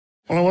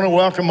Well, I want to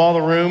welcome all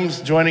the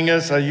rooms joining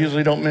us. I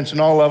usually don't mention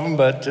all of them,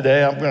 but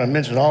today I'm going to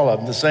mention all of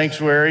them. The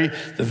sanctuary,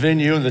 the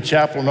venue, and the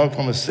chapel in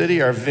Oklahoma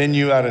City, our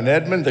venue out in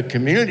Edmond, the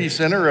community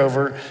center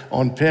over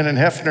on Penn and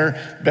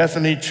Hefner,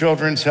 Bethany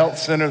Children's Health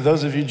Center,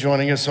 those of you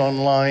joining us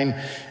online.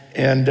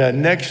 And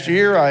next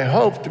year, I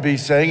hope to be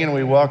saying, and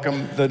we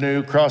welcome the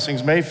new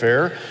Crossings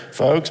Mayfair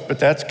folks, but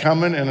that's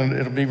coming and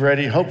it'll be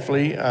ready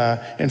hopefully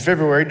in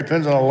February.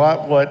 Depends on a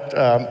lot what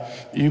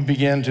you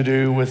begin to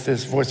do with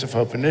this Voice of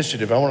Hope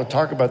initiative. I want to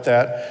talk about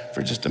that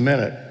for just a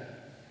minute.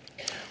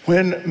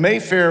 When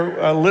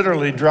Mayfair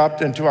literally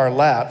dropped into our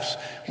laps,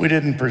 we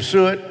didn't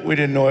pursue it. We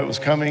didn't know it was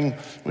coming.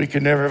 We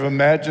could never have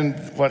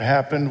imagined what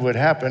happened would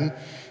happen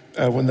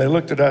when they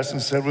looked at us and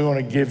said, we want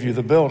to give you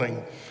the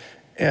building.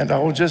 And I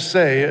will just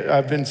say,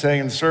 I've been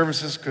saying in the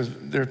services, because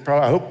there's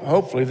probably,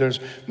 hopefully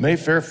there's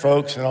Mayfair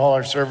folks in all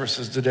our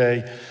services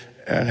today,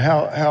 and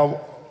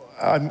how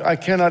I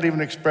cannot even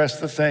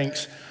express the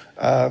thanks.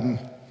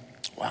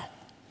 Wow.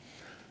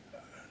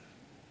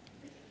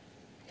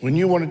 When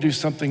you want to do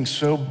something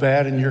so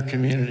bad in your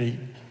community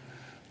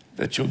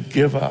that you'll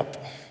give up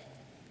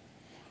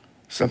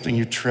something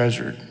you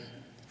treasured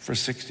for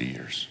 60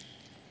 years.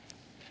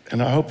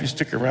 And I hope you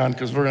stick around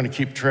because we're going to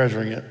keep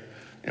treasuring it.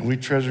 And we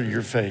treasure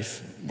your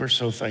faith. We're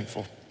so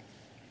thankful.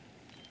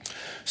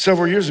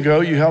 Several years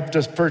ago, you helped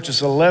us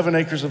purchase 11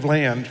 acres of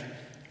land,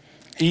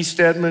 East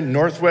Edmond,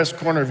 northwest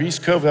corner of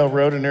East Covell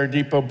Road and Air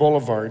Depot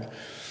Boulevard.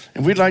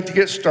 And we'd like to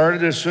get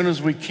started as soon as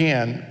we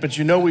can, but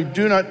you know we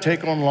do not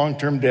take on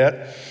long-term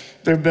debt.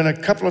 There have been a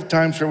couple of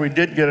times where we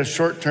did get a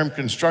short-term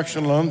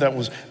construction loan that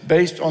was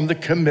based on the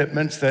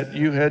commitments that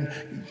you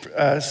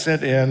had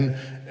sent in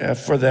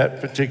for that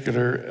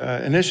particular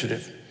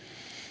initiative.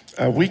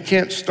 We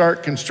can't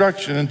start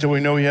construction until we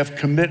know we have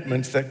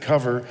commitments that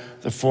cover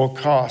the full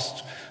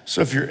cost.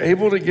 So if you're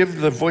able to give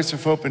the Voice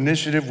of Hope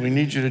initiative, we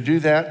need you to do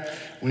that.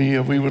 We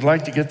would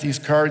like to get these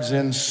cards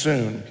in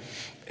soon.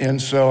 And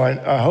so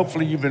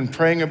hopefully you've been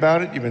praying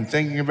about it, you've been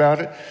thinking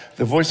about it.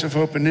 The Voice of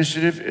Hope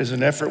initiative is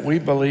an effort we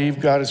believe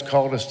God has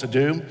called us to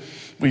do.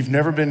 We've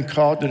never been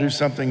called to do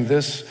something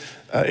this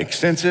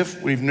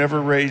extensive. We've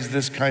never raised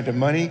this kind of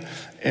money,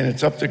 and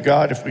it's up to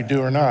God if we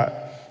do or not.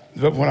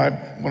 But when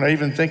I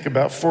even think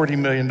about $40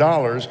 million,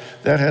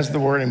 that has the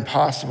word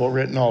impossible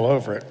written all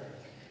over it.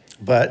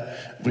 But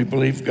we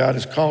believe God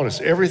has called us.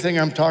 Everything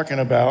I'm talking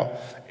about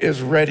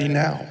is ready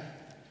now.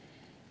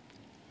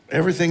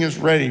 Everything is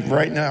ready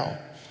right now.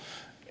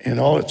 And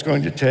all it's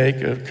going to take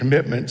are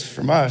commitments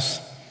from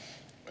us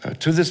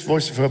to this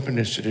Voice of Hope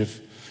initiative.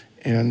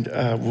 And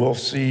we'll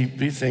see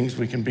the things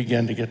we can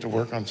begin to get to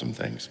work on some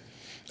things.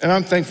 And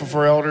I'm thankful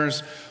for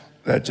elders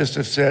that just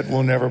have said,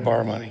 we'll never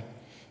borrow money.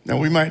 Now,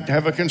 we might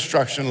have a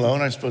construction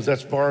loan. I suppose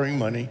that's borrowing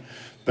money,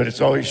 but it's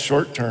always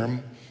short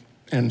term.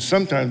 And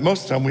sometimes,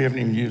 most of the time, we haven't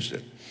even used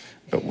it.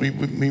 But we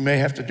may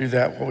have to do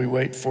that while we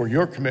wait for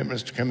your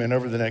commitments to come in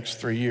over the next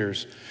 3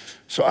 years.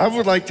 So I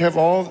would like to have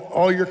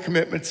all your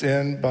commitments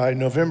in by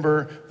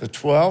November the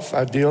 12th,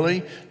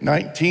 ideally.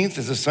 19th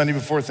is the Sunday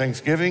before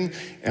Thanksgiving.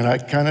 And I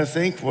kind of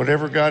think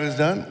whatever God has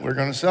done, we're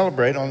going to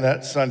celebrate on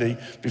that Sunday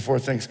before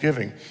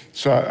Thanksgiving.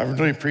 So I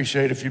really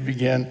appreciate if you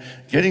begin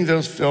getting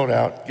those filled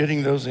out,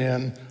 getting those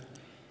in.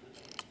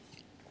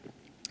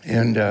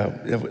 And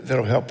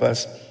that'll help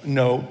us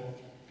know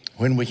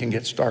when we can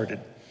get started.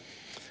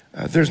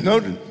 There's no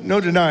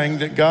denying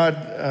that God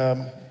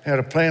had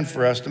a plan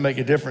for us to make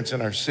a difference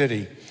in our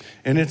city.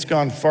 And it's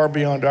gone far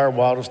beyond our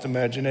wildest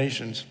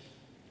imaginations.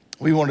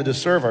 We wanted to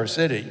serve our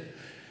city.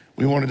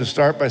 We wanted to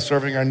start by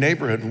serving our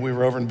neighborhood when we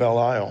were over in Belle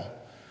Isle.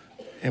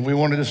 And we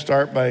wanted to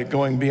start by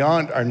going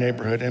beyond our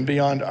neighborhood and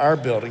beyond our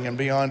building and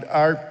beyond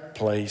our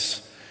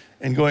place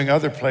and going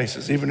other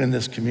places, even in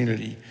this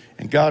community.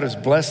 And God has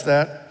blessed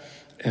that.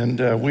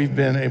 And we've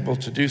been able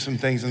to do some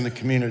things in the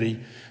community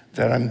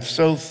that I'm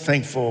so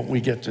thankful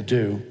we get to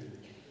do.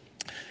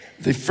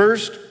 The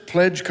first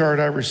pledge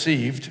card I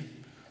received,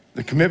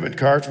 the commitment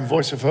card from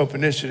Voice of Hope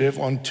Initiative,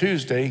 on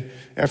Tuesday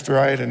after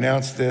I had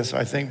announced this,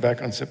 I think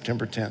back on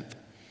September 10th.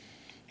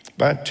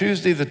 By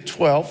Tuesday the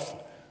 12th,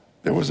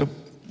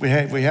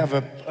 we have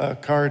a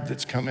card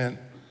that's come in.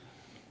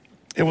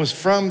 It was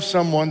from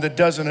someone that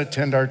doesn't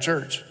attend our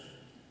church.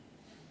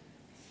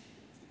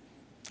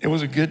 It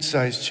was a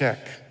good-sized check.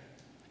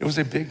 It was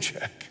a big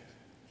check.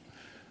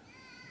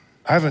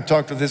 I haven't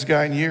talked to this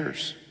guy in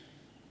years.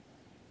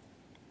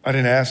 I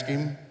didn't ask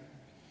him.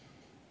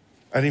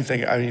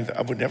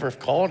 I would never have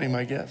called him,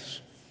 I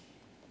guess.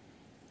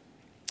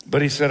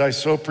 But he said, I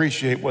so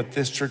appreciate what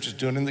this church is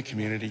doing in the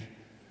community,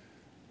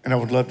 and I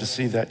would love to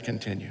see that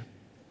continue.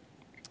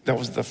 That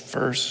was the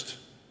first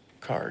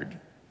card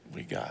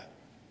we got.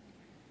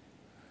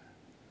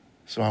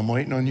 So I'm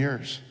waiting on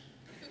yours.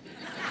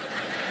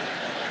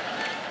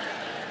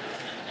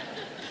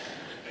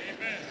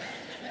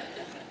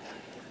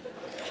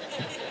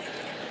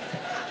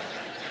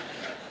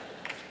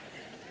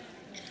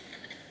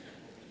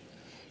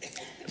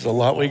 There's a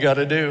lot we got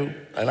to do,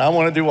 and I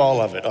want to do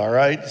all of it, all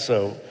right?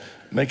 So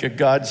make a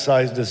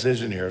God-sized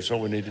decision here. That's what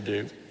we need to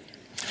do.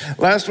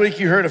 Last week,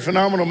 you heard a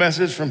phenomenal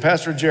message from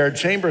Pastor Jared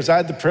Chambers. I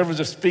had the privilege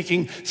of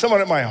speaking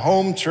somewhat at my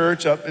home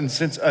church up in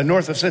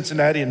north of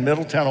Cincinnati in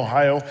Middletown,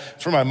 Ohio.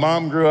 It's where my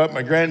mom grew up,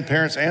 my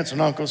grandparents, aunts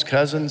and uncles,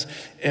 cousins,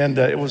 and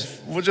it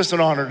was just an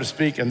honor to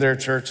speak in their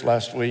church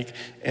last week,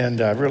 and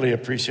I really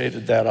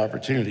appreciated that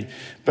opportunity.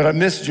 But I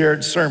missed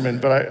Jared's sermon,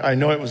 but I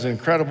know it was an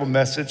incredible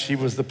message. He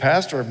was the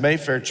pastor of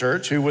Mayfair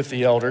Church, who with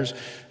the elders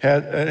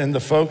had, and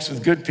the folks, the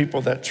good people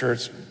of that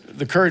church,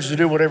 the courage to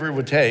do whatever it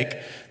would take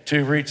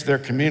to reach their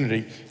community.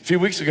 A few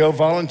weeks ago,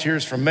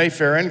 volunteers from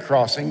Mayfair and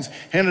Crossings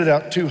handed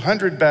out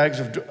 200 bags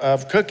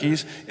of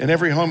cookies in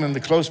every home in the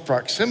close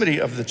proximity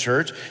of the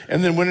church,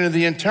 and then went into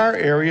the entire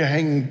area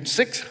hanging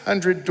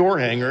 600 door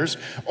hangers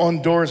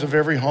on doors of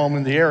every home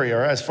in the area,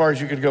 or as far as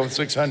you could go with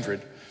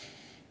 600.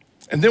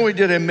 And then we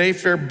did a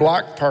Mayfair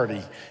block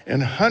party,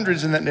 and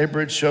hundreds in that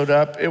neighborhood showed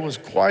up. It was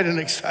quite an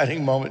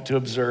exciting moment to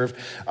observe.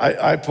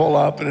 I pull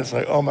up, and it's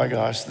like, oh my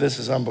gosh, this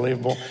is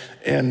unbelievable.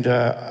 And,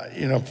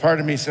 part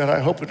of me said, I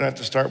hope we don't have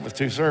to start with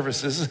 2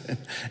 services.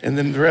 And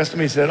then the rest of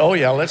me said, oh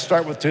yeah, let's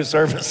start with 2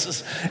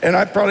 services. And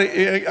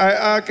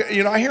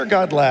I hear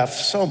God laugh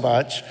so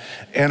much.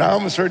 And I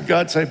almost heard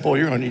God say, boy,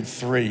 you're gonna need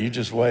 3, you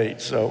just wait.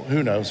 So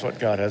who knows what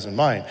God has in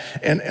mind.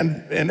 And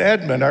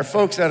Edmond, our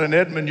folks out in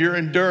Edmond, you're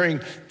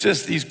enduring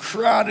just these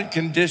crowded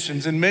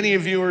conditions. And many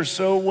of you are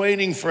so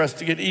waiting for us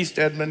to get East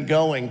Edmond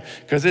going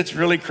because it's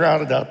really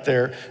crowded out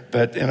there.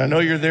 And I know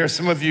you're there.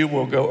 Some of you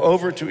will go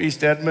over to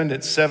East Edmond.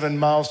 It's 7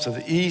 miles to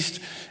the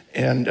east.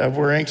 And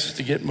we're anxious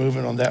to get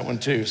moving on that one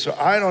too. So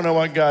I don't know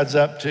what God's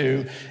up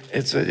to.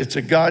 It's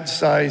a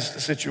God-sized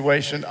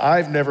situation.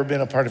 I've never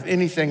been a part of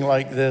anything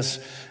like this.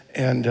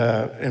 And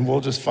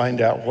we'll just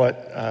find out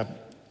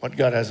what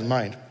God has in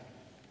mind.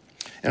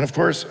 And of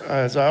course,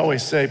 as I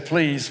always say,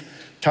 please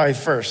tithe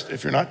first.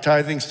 If you're not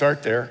tithing,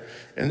 start there.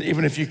 And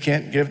even if you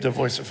can't give to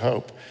Voice of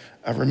Hope,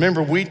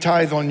 remember we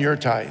tithe on your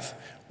tithe.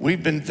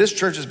 This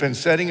church has been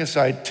setting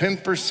aside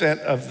 10%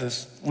 of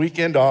this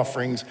weekend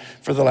offerings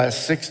for the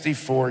last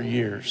 64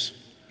 years.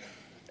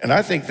 And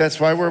I think that's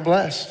why we're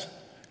blessed,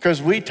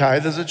 because we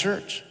tithe as a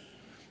church.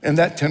 And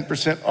that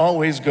 10%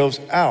 always goes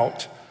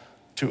out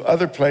to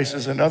other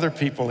places and other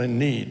people in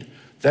need.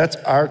 That's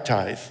our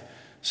tithe.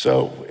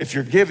 So if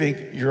you're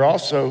giving, you're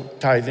also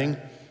tithing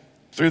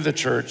through the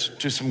church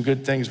to some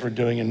good things we're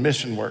doing in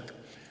mission work.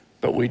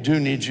 But we do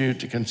need you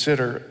to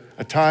consider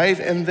a tithe,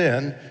 and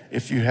then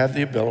if you have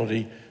the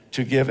ability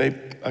to give a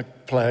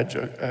pledge,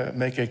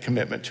 make a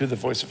commitment to the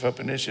Voice of Hope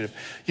initiative.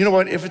 You know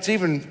what, if it's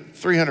even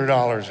 $300,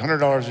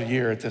 $100 a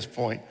year at this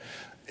point,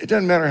 it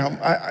doesn't matter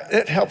how,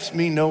 it helps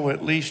me know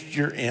at least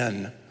you're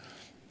in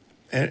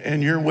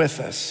and you're with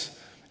us.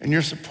 And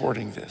you're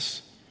supporting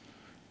this.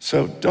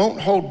 So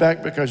don't hold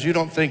back because you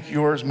don't think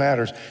yours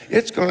matters.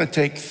 It's gonna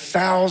take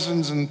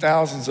thousands and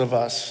thousands of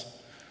us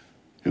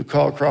who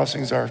call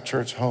Crossings our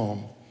church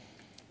home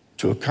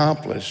to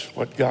accomplish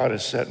what God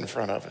has set in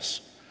front of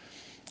us.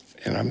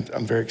 And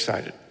I'm very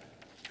excited.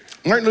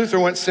 Martin Luther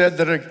once said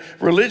that a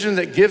religion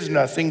that gives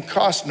nothing,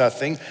 costs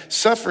nothing,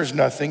 suffers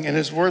nothing, and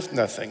is worth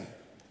nothing.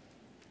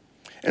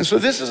 And so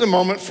this is a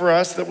moment for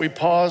us that we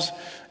pause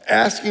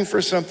asking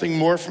for something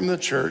more from the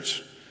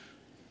church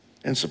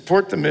and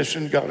support the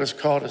mission God has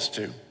called us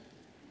to.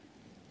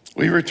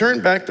 We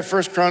return back to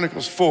 1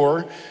 Chronicles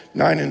 4,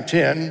 9 and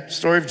 10,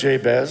 story of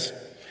Jabez.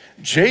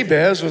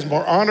 Jabez was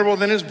more honorable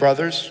than his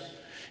brothers.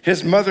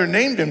 His mother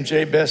named him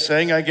Jabez,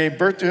 saying, I gave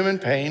birth to him in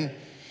pain.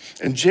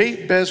 And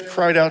Jabez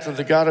cried out to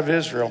the God of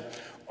Israel,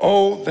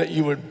 oh, that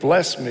you would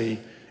bless me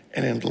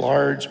and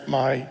enlarge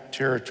my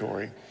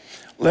territory.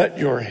 Let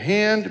your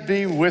hand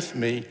be with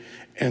me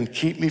and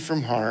keep me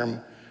from harm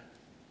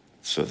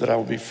so that I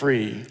will be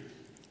free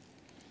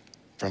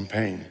from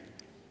pain.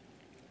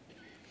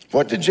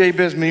 What did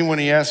Jabez mean when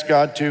he asked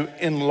God to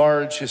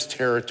enlarge his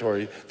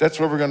territory? That's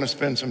where we're going to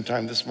spend some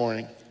time this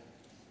morning.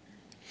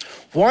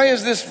 Why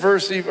is this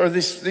verse, or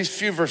these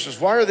few verses,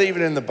 why are they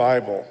even in the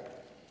Bible?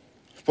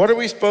 What are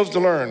we supposed to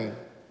learn?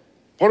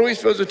 What are we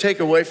supposed to take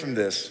away from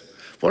this?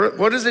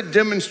 What is it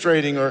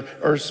demonstrating, or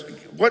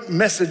what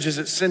message is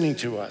it sending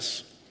to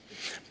us?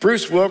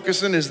 Bruce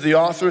Wilkinson is the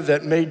author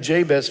that made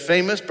Jabez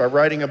famous by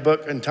writing a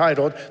book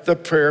entitled The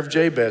Prayer of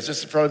Jabez.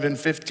 This has probably been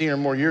 15 or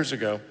more years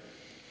ago.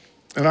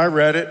 And I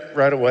read it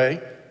right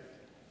away.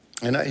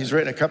 And he's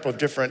written a couple of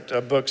different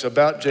books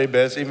about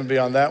Jabez, even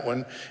beyond that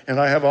one,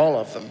 and I have all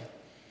of them.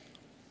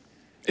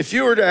 If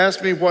you were to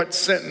ask me what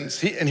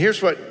sentence, and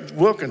here's what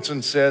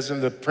Wilkinson says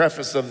in the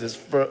preface of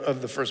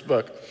the first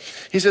book.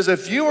 He says,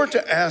 if you were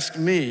to ask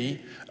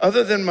me,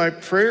 other than my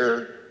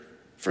prayer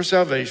for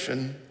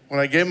salvation,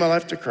 when I gave my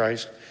life to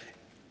Christ,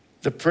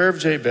 the prayer of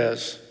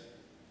Jabez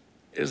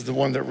is the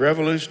one that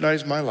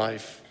revolutionized my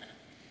life.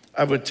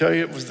 I would tell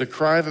you it was the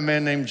cry of a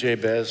man named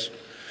Jabez,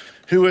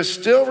 who is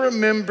still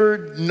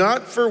remembered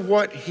not for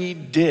what he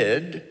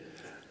did,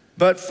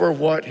 but for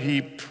what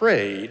he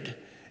prayed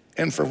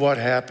and for what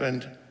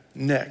happened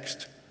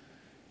next.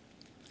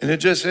 And it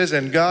just says,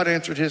 and God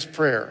answered his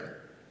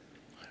prayer.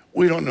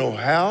 We don't know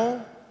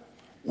how,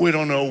 we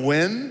don't know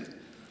when,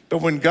 but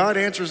when God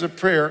answers a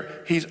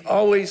prayer, he's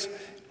always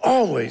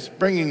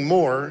bringing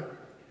more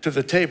to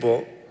the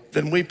table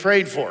than we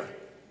prayed for,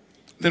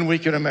 than we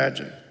could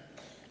imagine.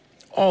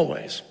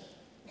 Always.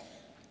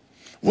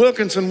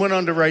 Wilkinson went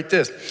on to write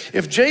this: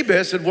 if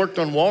Jabez had worked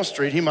on Wall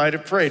Street, he might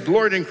have prayed,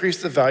 Lord,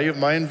 increase the value of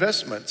my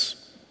investments.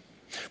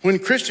 When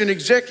Christian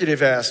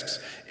executive asks,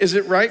 is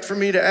it right for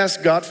me to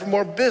ask God for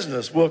more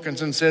business?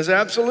 Wilkinson says,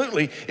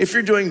 absolutely, if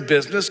you're doing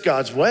business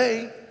God's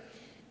way.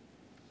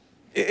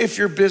 If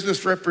your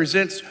business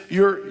represents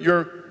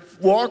your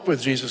walk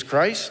with Jesus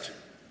Christ.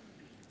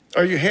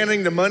 Are you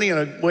handling the money in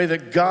a way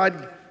that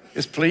God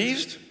is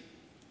pleased?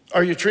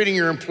 Are you treating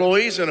your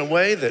employees in a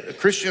way that a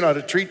Christian ought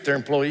to treat their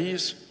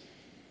employees?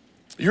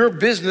 Your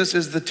business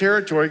is the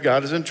territory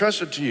God has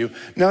entrusted to you.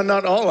 Now,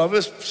 not all of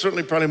us,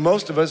 certainly probably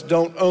most of us,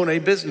 don't own a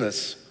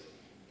business.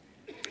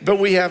 But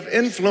we have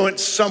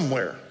influence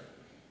somewhere.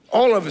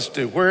 All of us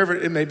do, wherever,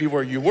 it may be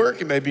where you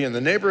work, it may be in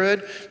the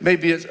neighborhood,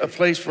 maybe it's a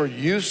place where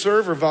you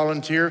serve or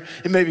volunteer,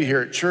 it may be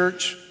here at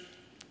church.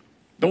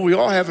 But we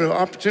all have an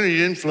opportunity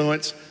to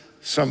influence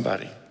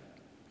somebody.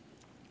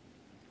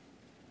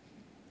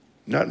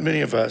 Not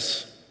many of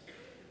us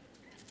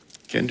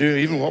can do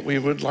even what we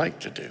would like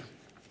to do.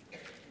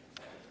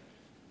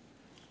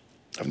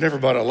 I've never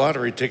bought a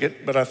lottery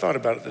ticket, but I thought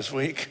about it this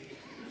week.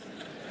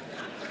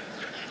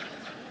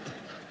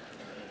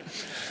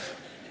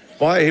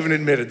 Why I even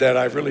admitted that,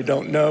 I really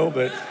don't know,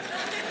 but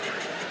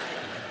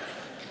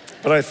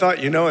I thought,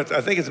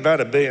 I think it's about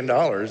 $1 billion.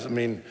 I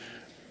mean,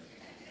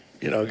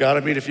 God, I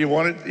mean, if you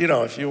wanted,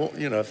 if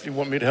you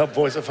want me to help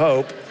Voice of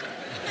Hope.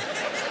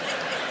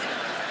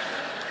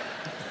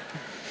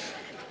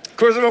 Of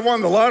course, if I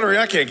won the lottery,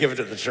 I can't give it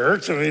to the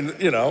church. I mean,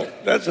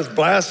 that's just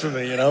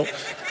blasphemy,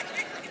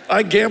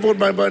 I gambled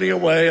my money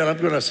away and I'm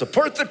going to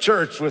support the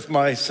church with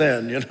my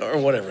sin, or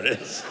whatever it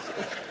is.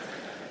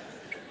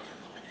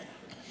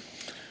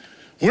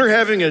 We're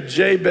having a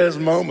Jabez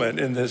moment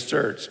in this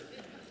church.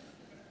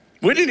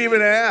 We didn't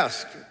even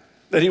ask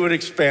that he would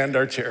expand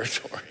our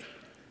territory,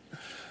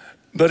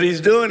 but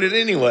he's doing it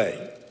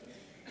anyway.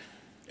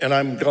 And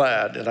I'm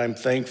glad and I'm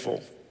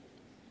thankful.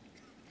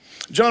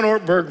 John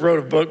Ortberg wrote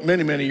a book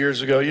many, many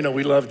years ago.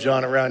 We love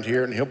John around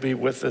here and he'll be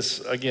with us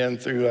again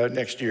through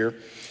next year.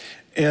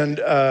 And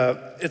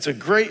it's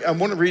I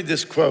want to read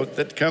this quote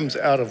that comes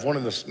out of one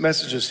of the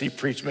messages he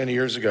preached many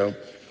years ago.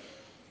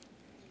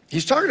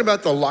 He's talking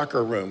about the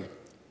locker room.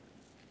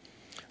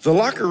 The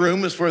locker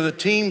room is where the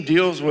team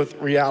deals with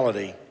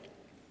reality.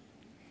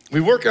 We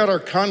work out our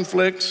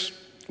conflicts.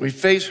 We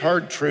face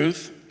hard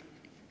truth.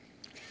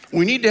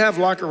 We need to have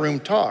locker room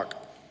talk.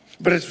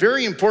 But it's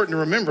very important to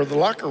remember the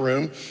locker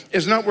room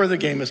is not where the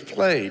game is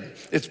played.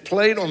 It's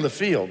played on the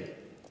field.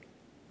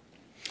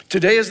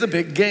 Today is the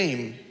big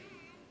game.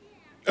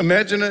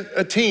 Imagine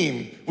a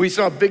team. We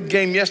saw a big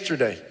game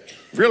yesterday,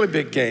 really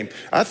big game.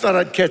 I thought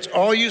I'd catch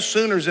all you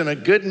Sooners in a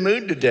good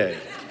mood today.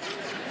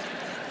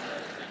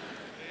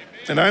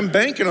 And I'm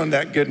banking on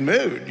that good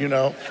mood, You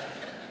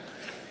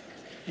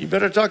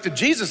better talk to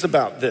Jesus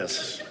about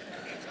this.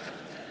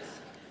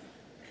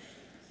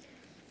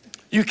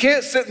 You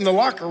can't sit in the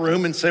locker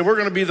room and say, we're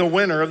going to be the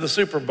winner of the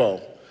Super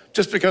Bowl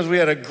just because we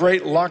had a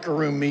great locker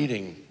room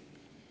meeting.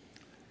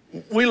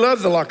 We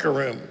love the locker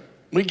room.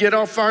 We get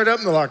all fired up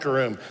in the locker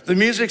room. The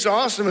music's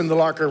awesome in the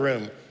locker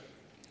room.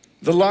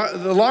 The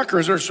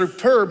lockers are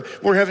superb.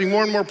 We're having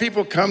more and more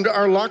people come to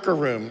our locker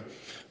room.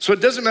 So it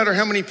doesn't matter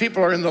how many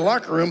people are in the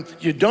locker room.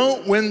 You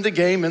don't win the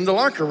game in the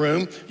locker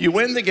room. You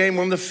win the game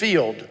on the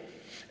field.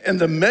 And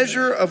the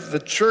measure of the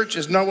church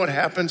is not what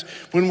happens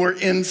when we're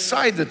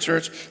inside the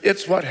church.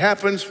 It's what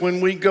happens when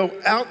we go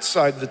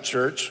outside the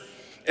church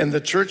and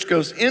the church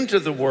goes into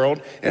the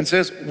world and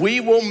says, we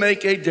will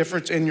make a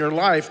difference in your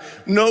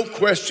life. No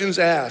questions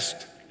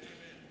asked.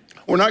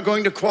 We're not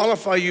going to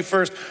qualify you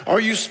first. Are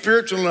you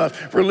spiritual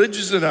enough,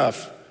 religious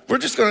enough? We're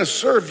just going to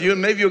serve you,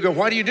 and maybe you'll go,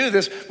 why do you do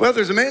this? Well,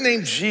 there's a man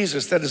named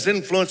Jesus that has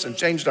influenced and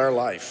changed our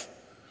life.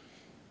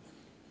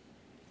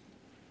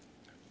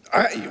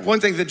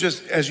 One thing that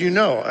just, as you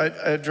know,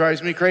 it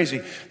drives me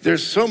crazy.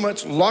 There's so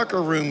much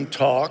locker room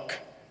talk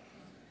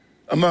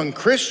among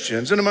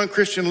Christians and among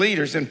Christian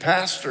leaders and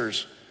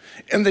pastors,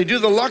 and they do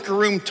the locker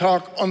room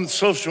talk on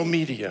social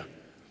media,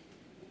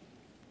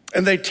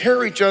 and they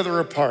tear each other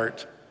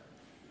apart.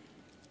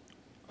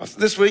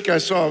 This week I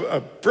saw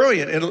a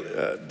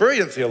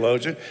brilliant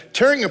theologian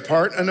tearing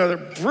apart another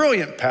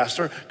brilliant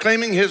pastor,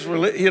 claiming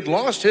he had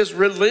lost his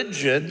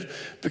religion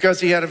because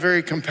he had a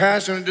very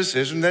compassionate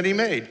decision that he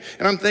made.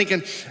 And I'm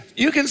thinking,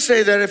 you can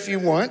say that if you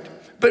want,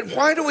 but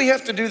why do we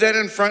have to do that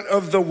in front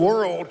of the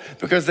world?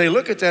 Because they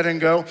look at that and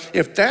go,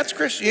 if that's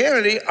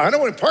Christianity, I don't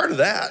want a part of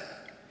that.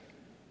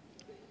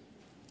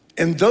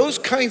 And those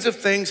kinds of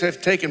things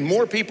have taken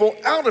more people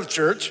out of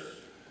church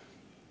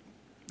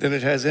than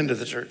it has into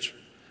the church.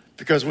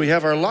 Because we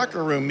have our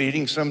locker room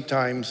meetings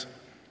sometimes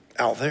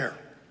out there.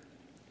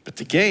 But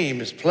the game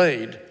is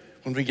played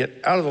when we get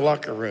out of the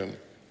locker room.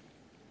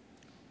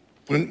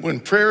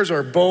 When prayers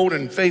are bold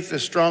and faith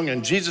is strong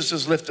and Jesus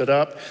is lifted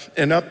up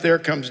and up there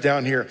comes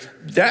down here,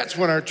 that's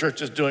when our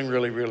church is doing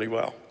really, really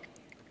well.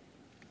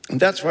 And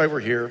that's why we're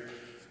here.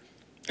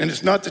 And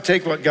it's not to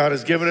take what God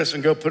has given us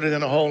and go put it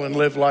in a hole and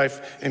live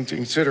life and to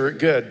consider it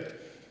good.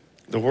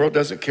 The world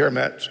doesn't care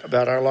much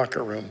about our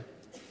locker room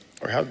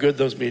or how good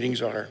those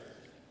meetings are.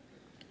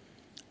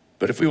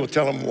 But if we will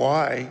tell them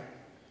why,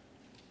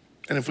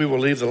 and if we will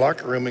leave the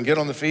locker room and get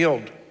on the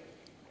field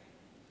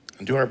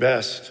and do our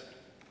best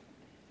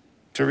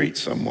to reach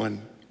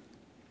someone,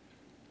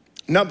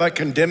 not by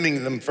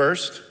condemning them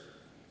first,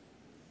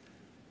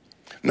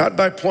 not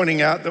by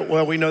pointing out that,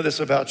 well, we know this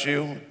about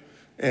you,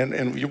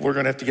 and we're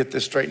gonna have to get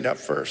this straightened out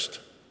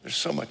first. There's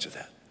so much of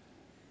that.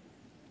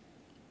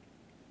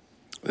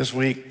 This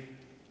week,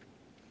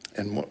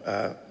 and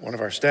one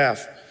of our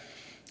staff,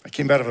 I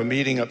came out of a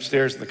meeting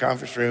upstairs in the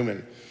conference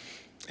room,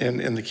 and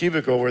in the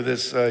cubicle where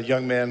this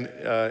young man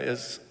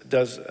it's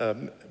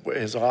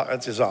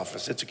his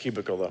office. It's a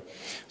cubicle though.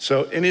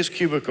 So in his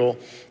cubicle,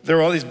 there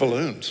are all these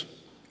balloons.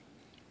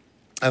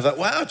 I thought,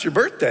 wow, it's your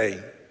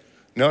birthday.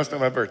 No, it's not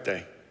my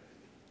birthday.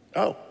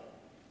 Oh,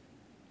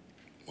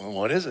 well,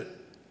 what is it?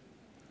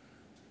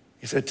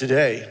 He said,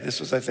 today, this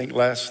was I think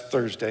last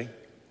Thursday.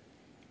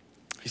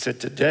 He said,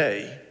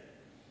 today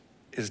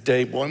is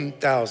day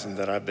 1,000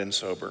 that I've been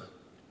sober.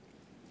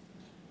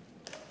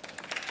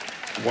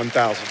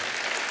 1,000.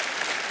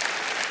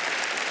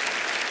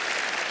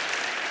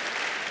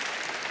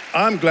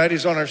 I'm glad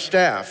he's on our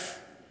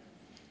staff.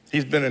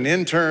 He's been an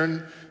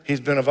intern, he's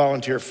been a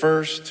volunteer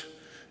first,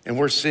 and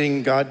we're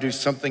seeing God do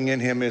something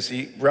in him as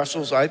he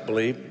wrestles, I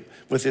believe,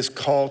 with his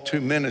call to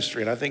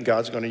ministry, and I think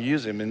God's gonna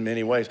use him in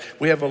many ways.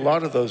 We have a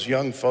lot of those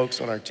young folks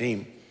on our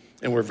team,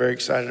 and we're very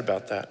excited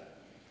about that.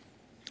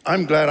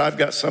 I'm glad I've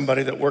got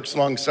somebody that works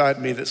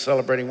alongside me that's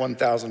celebrating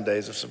 1,000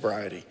 days of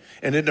sobriety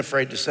and isn't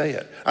afraid to say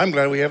it. I'm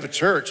glad we have a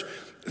church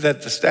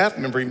that the staff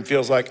member even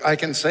feels like I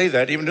can say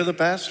that even to the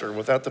pastor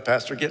without the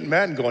pastor getting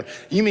mad and going,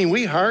 you mean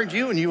we hired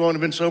you and you've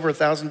only been sober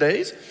 1,000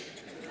 days?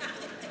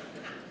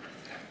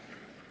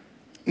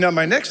 Now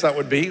my next thought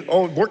would be,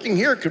 oh, working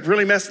here could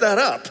really mess that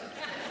up.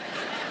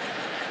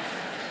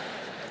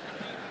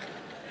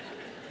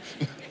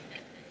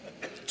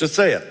 Just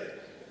say it.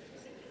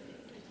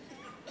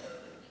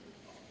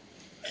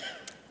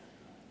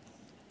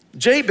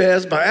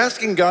 Jabez, by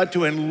asking God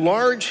to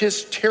enlarge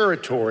his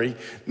territory,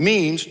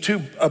 means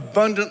to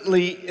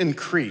abundantly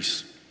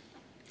increase.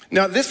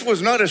 Now, this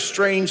was not a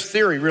strange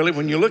theory, really,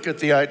 when you look at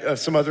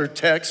some other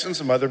texts and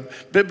some other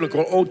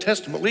biblical Old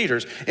Testament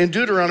leaders. In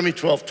Deuteronomy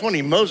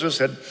 12:20, Moses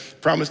had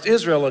promised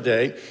Israel a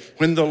day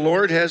when the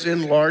Lord has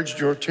enlarged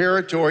your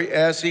territory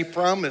as he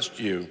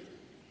promised you.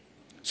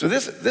 So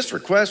this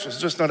request was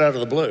just not out of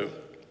the blue.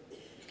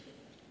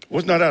 It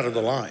was not out of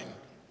the line.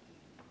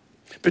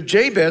 But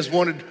Jabez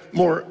wanted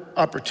more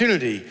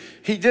opportunity.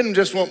 He didn't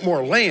just want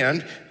more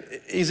land.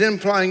 He's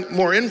implying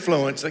more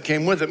influence that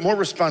came with it, more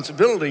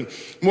responsibility,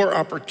 more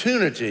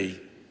opportunity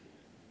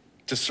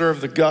to serve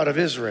the God of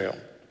Israel.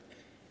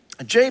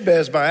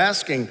 Jabez, by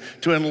asking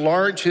to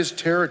enlarge his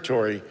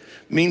territory,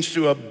 means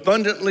to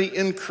abundantly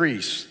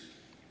increase.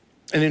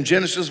 And in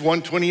Genesis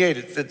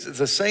 1:28, it's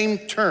the same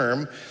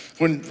term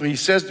when he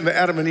says to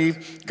Adam and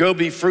Eve, go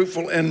be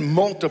fruitful and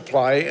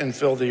multiply and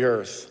fill the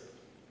earth.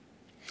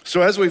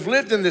 So as we've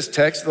lived in this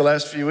text the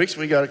last few weeks,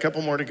 we got a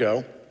couple more to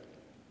go.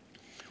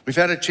 We've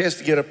had a chance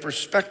to get a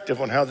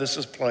perspective on how this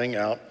is playing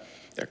out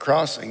at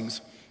Crossings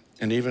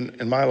and even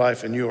in my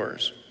life and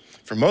yours.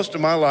 For most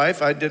of my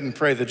life, I didn't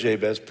pray the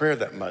Jabez prayer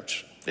that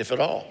much, if at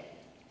all.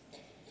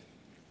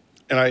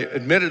 And I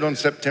admitted on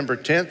September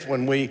 10th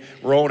when we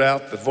rolled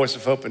out the Voice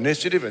of Hope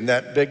initiative and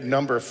that big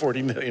number of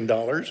 $40 million,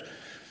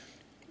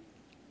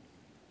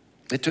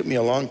 it took me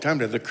a long time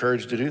to have the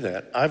courage to do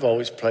that. I've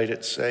always played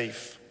it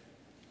safe.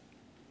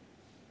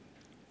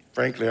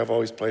 Frankly, I've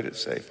always played it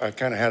safe.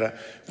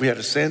 We had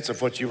a sense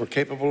of what you were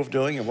capable of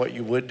doing and what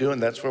you would do,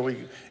 and that's where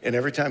and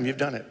every time you've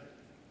done it.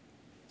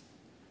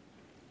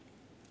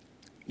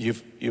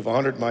 You've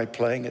honored my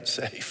playing it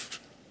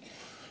safe.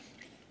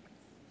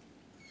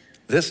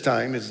 This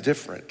time is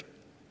different.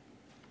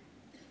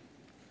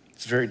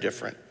 It's very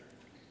different.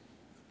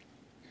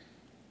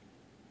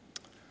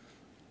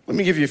 Let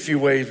me give you a few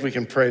ways we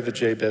can pray the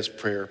Jabez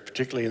prayer,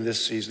 particularly in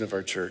this season of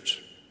our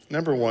church.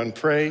 Number one,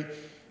 pray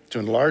to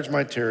enlarge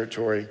my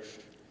territory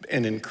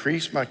and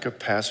increase my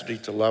capacity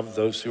to love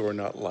those who are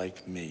not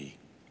like me.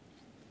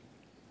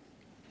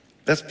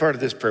 That's part of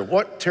this prayer.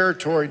 What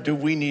territory do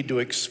we need to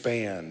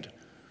expand?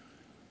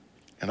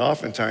 And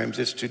oftentimes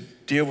it's to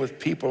deal with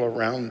people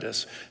around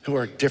us who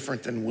are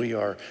different than we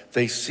are.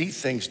 They see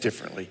things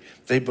differently.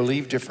 They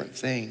believe different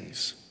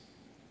things.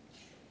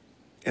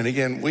 And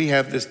again, we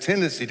have this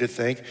tendency to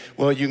think,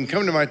 well, you can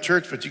come to my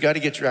church, but you got to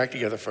get your act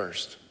together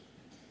first.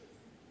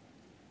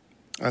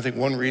 I think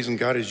one reason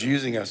God is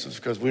using us is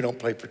because we don't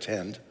play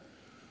pretend.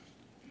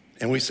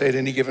 And we say at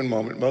any given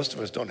moment, most of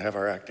us don't have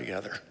our act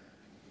together.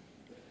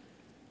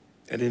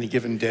 At any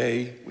given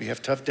day, we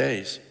have tough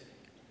days.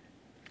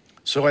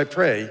 So I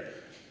pray,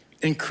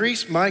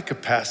 increase my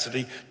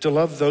capacity to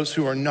love those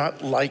who are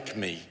not like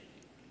me,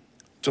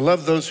 to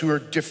love those who are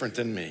different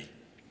than me,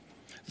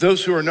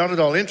 those who are not at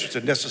all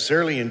interested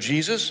necessarily in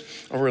Jesus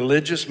or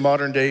religious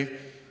modern day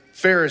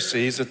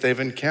Pharisees that they've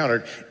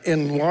encountered.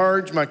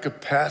 Enlarge my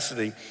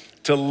capacity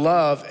to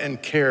love and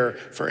care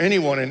for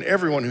anyone and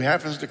everyone who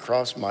happens to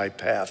cross my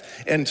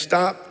path. And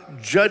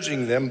stop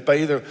judging them by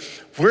either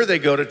where they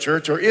go to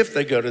church or if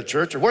they go to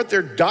church or what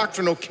their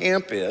doctrinal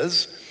camp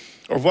is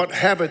or what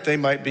habit they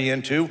might be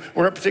into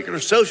or a particular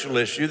social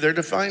issue they're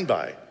defined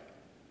by.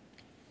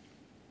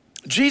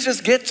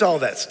 Jesus gets all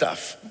that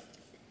stuff.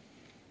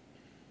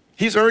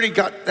 He's already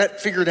got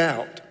that figured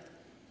out.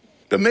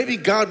 But maybe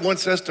God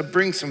wants us to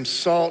bring some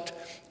salt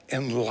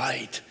and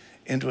light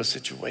into a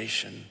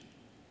situation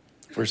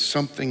where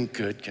something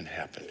good can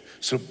happen.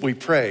 So we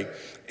pray,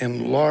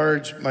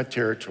 enlarge my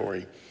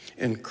territory,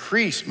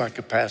 increase my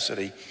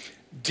capacity,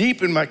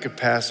 deepen my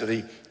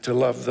capacity to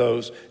love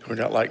those who are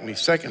not like me.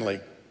 Secondly,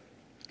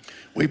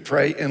 we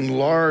pray,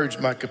 enlarge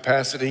my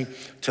capacity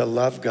to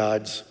love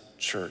God's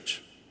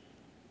church.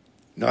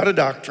 Not a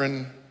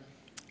doctrine,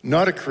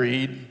 not a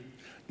creed,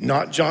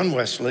 not John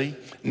Wesley,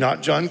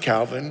 not John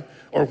Calvin,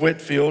 or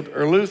Whitefield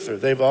or Luther.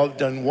 They've all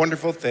done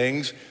wonderful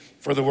things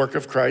for the work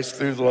of Christ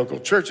through the local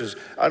churches.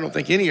 I don't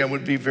think any of them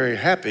would be very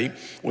happy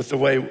with the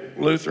way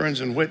Lutherans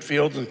and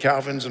Whitefields and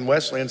Calvins and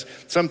Wesleyans,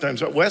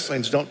 sometimes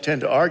Wesleyans don't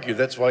tend to argue.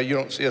 That's why you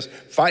don't see us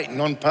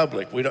fighting on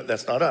public.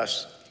 That's not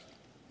us.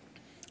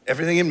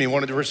 Everything in me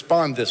wanted to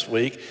respond this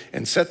week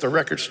and set the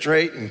record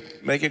straight and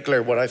make it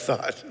clear what I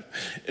thought.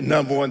 And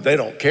number one, they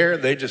don't care.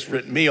 They just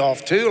written me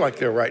off too, like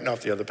they're writing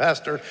off the other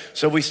pastor.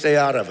 So we stay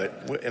out of it.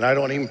 And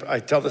I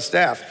tell the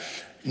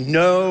staff,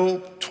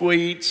 no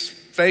tweets,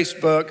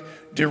 Facebook,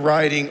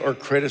 deriding or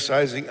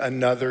criticizing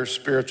another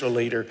spiritual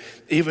leader,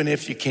 even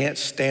if you can't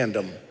stand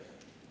them.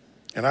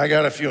 And I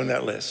got a few on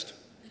that list.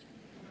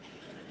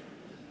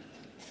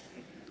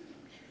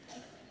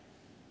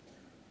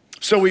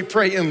 So we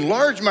pray,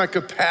 enlarge my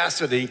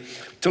capacity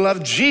to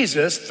love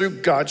Jesus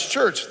through God's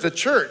church. The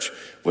church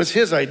was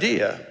his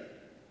idea.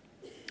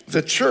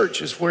 The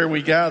church is where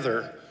we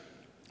gather,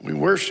 we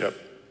worship,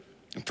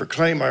 and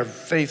proclaim our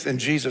faith in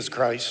Jesus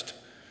Christ.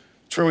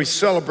 It's where we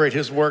celebrate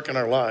his work in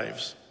our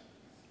lives.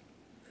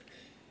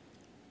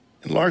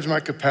 Enlarge my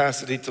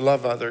capacity to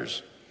love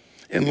others.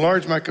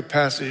 Enlarge my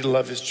capacity to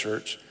love his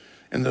church.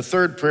 And the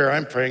third prayer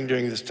I'm praying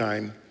during this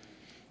time,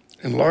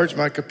 enlarge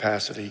my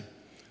capacity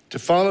to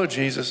follow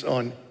Jesus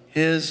on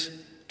his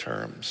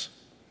terms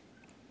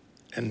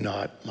and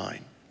not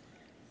mine.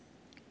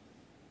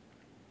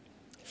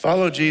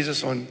 Follow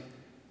Jesus on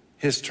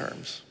his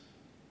terms,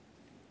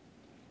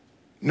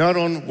 not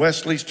on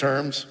Wesley's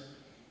terms,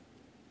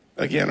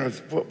 again, or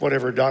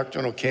whatever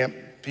doctrinal camp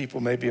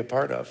people may be a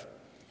part of.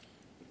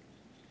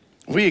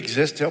 We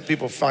exist to help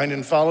people find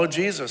and follow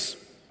Jesus.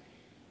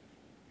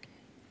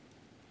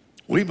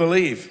 We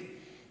believe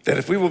that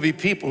if we will be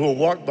people who will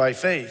walk by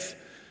faith,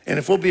 and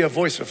if we'll be a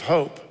voice of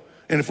hope,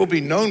 and if we'll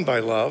be known by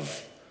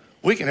love,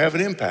 we can have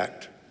an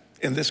impact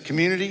in this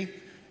community,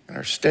 in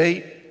our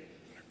state,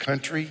 our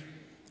country,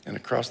 and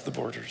across the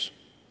borders.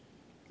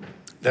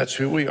 That's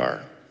who we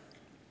are.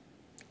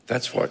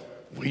 That's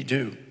what we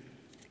do.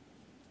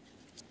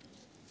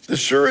 The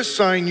surest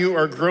sign you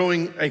are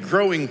a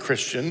growing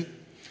Christian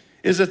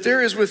is that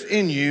there is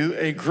within you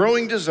a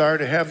growing desire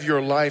to have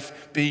your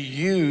life be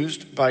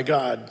used by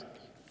God.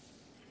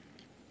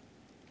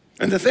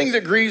 And the thing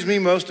that grieves me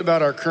most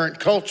about our current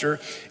culture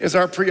is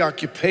our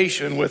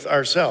preoccupation with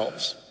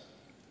ourselves.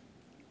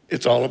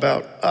 It's all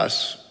about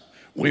us.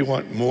 We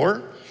want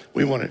more,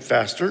 we want it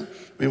faster,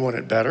 we want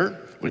it better,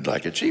 we'd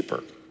like it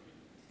cheaper.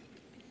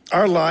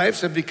 Our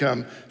lives have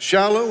become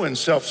shallow and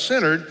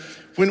self-centered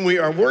when we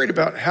are worried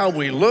about how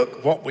we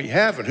look, what we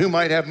have, and who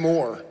might have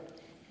more.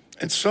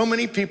 And so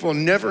many people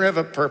never have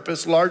a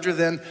purpose larger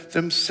than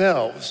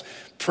themselves.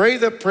 Pray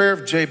the prayer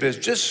of Jabez.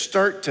 Just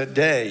start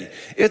today.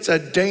 It's a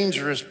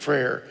dangerous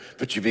prayer,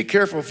 but you be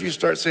careful if you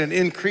start saying,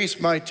 increase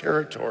my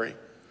territory.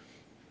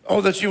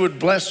 Oh, that you would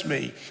bless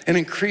me and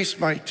increase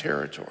my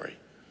territory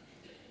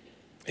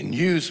and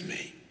use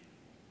me.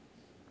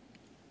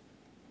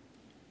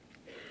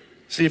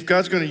 See, if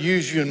God's going to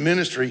use you in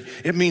ministry,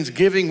 it means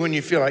giving when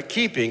you feel like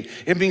keeping.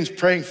 It means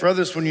praying for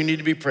others when you need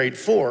to be prayed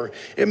for.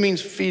 It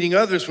means feeding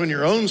others when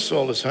your own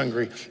soul is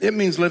hungry. It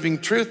means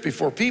living truth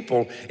before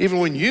people, even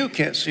when you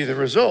can't see the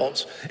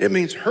results. It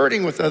means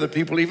hurting with other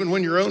people, even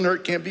when your own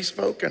hurt can't be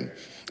spoken.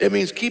 It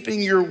means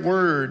keeping your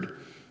word,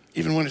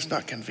 even when it's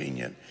not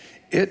convenient.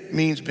 It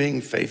means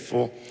being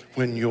faithful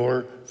when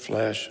your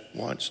flesh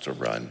wants to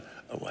run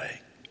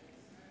away.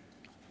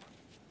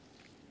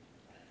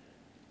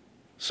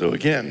 So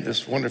again,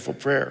 this wonderful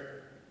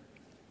prayer,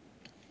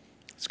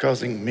 it's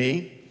causing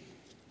me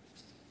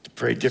to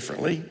pray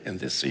differently in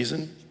this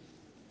season.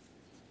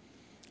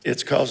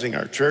 It's causing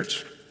our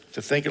church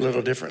to think a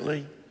little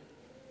differently.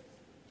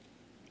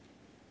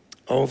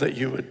 Oh, that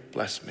you would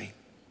bless me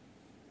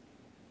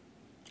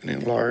and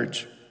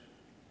enlarge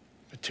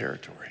the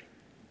territory.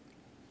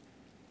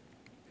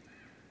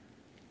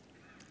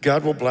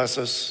 God will bless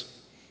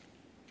us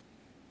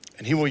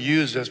and he will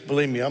use us.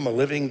 Believe me, I'm a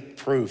living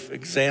proof,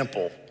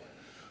 example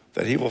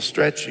that he will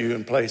stretch you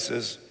in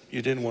places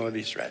you didn't want to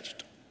be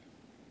stretched.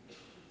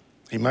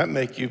 He might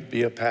make you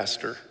be a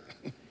pastor.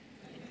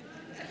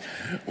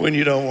 when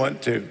you don't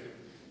want to.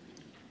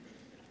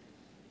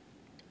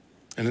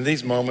 And in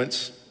these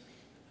moments,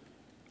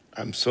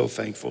 I'm so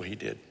thankful he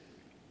did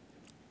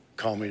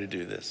call me to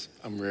do this.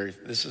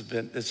 This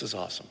is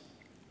awesome.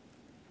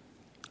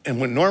 And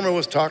when Norma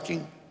was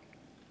talking,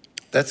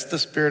 that's the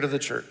spirit of the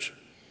church.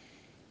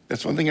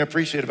 That's one thing I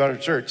appreciate about our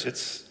church.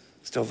 It's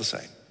still the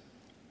same.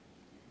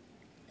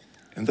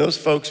 And those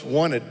folks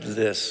wanted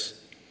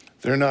this.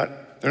 They're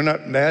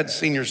not mad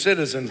senior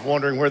citizens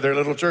wondering where their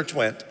little church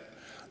went.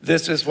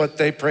 This is what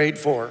they prayed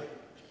for.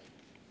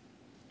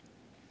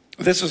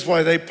 This is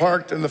why they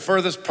parked in the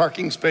furthest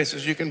parking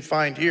spaces you can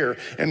find here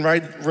and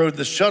rode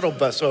the shuttle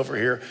bus over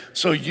here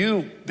so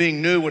you,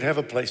 being new, would have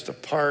a place to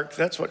park.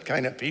 That's what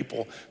kind of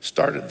people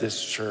started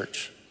this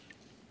church.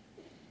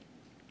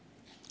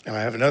 And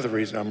I have another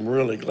reason I'm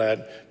really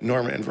glad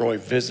Norma and Roy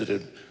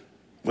visited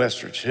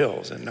Westridge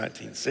Hills in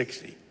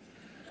 1960.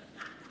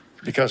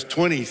 Because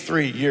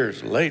 23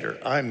 years later,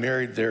 I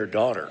married their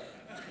daughter.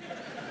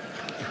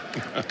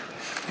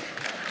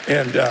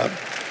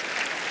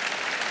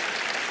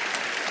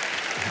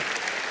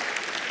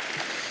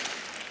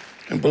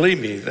 And believe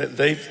me,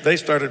 they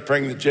started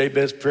praying the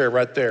Jabez prayer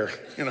right there,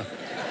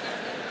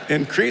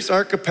 Increase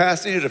our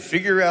capacity to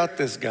figure out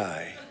this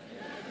guy.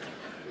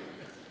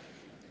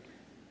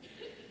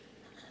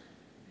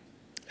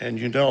 And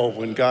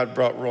when God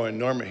brought Roy and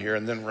Norma here,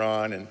 and then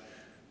Ron and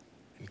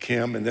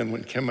Kim, and then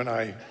when Kim and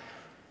I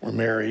were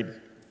married,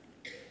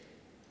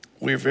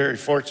 we're very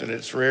fortunate.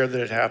 It's rare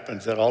that it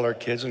happens that all our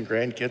kids and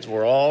grandkids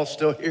were all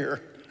still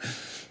here.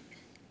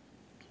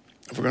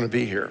 We're going to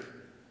be here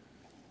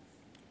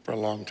for a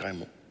long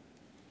time.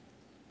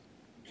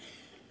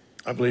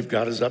 I believe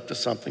God is up to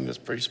something that's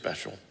pretty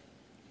special.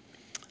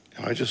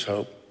 And I just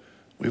hope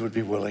we would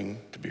be willing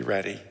to be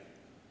ready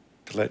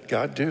to let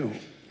God do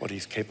what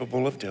he's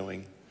capable of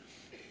doing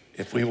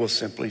if we will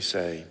simply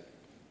say,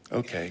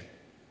 okay,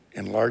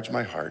 enlarge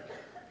my heart,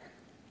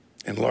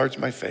 enlarge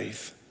my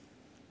faith,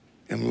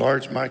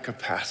 enlarge my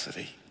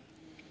capacity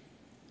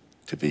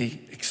to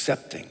be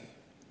accepting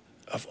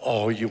of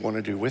all you want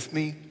to do with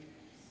me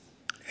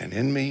and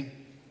in me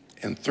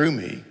and through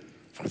me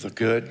for the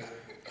good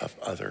of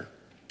other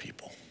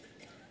people.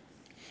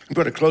 I'm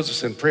going to close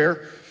this in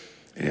prayer.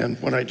 And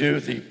when I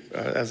do,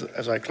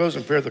 as I close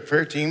in prayer, the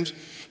prayer teams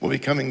will be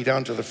coming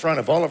down to the front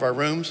of all of our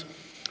rooms.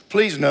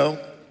 Please know,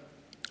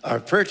 our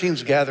prayer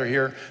teams gather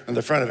here in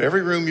the front of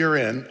every room you're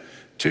in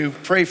to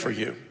pray for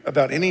you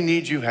about any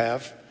needs you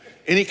have,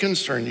 any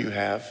concern you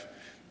have,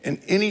 and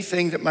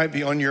anything that might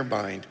be on your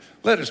mind.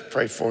 Let us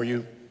pray for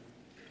you.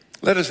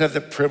 Let us have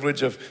the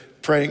privilege of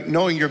praying,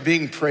 knowing you're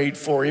being prayed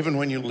for even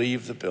when you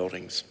leave the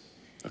buildings.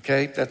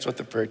 Okay? That's what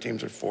the prayer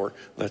teams are for.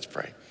 Let's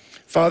pray.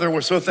 Father,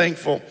 we're so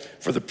thankful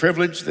for the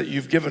privilege that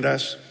you've given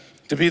us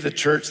to be the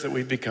church that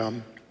we've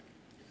become.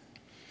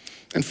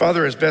 And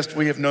Father, as best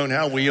we have known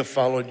how, we have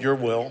followed your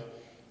will,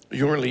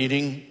 your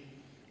leading.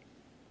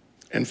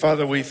 And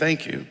Father, we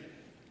thank you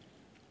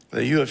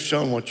that you have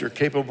shown what you're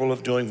capable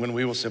of doing when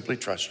we will simply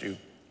trust you.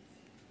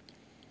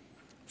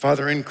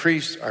 Father,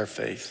 increase our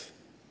faith.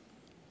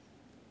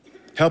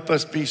 Help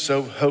us be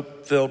so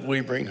hope-filled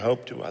we bring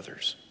hope to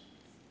others.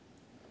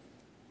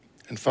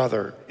 And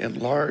Father,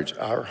 enlarge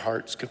our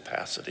heart's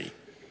capacity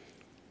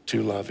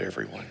to love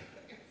everyone.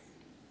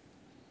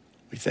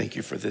 We thank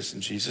you for this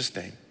in Jesus'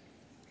 name.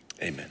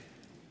 Amen.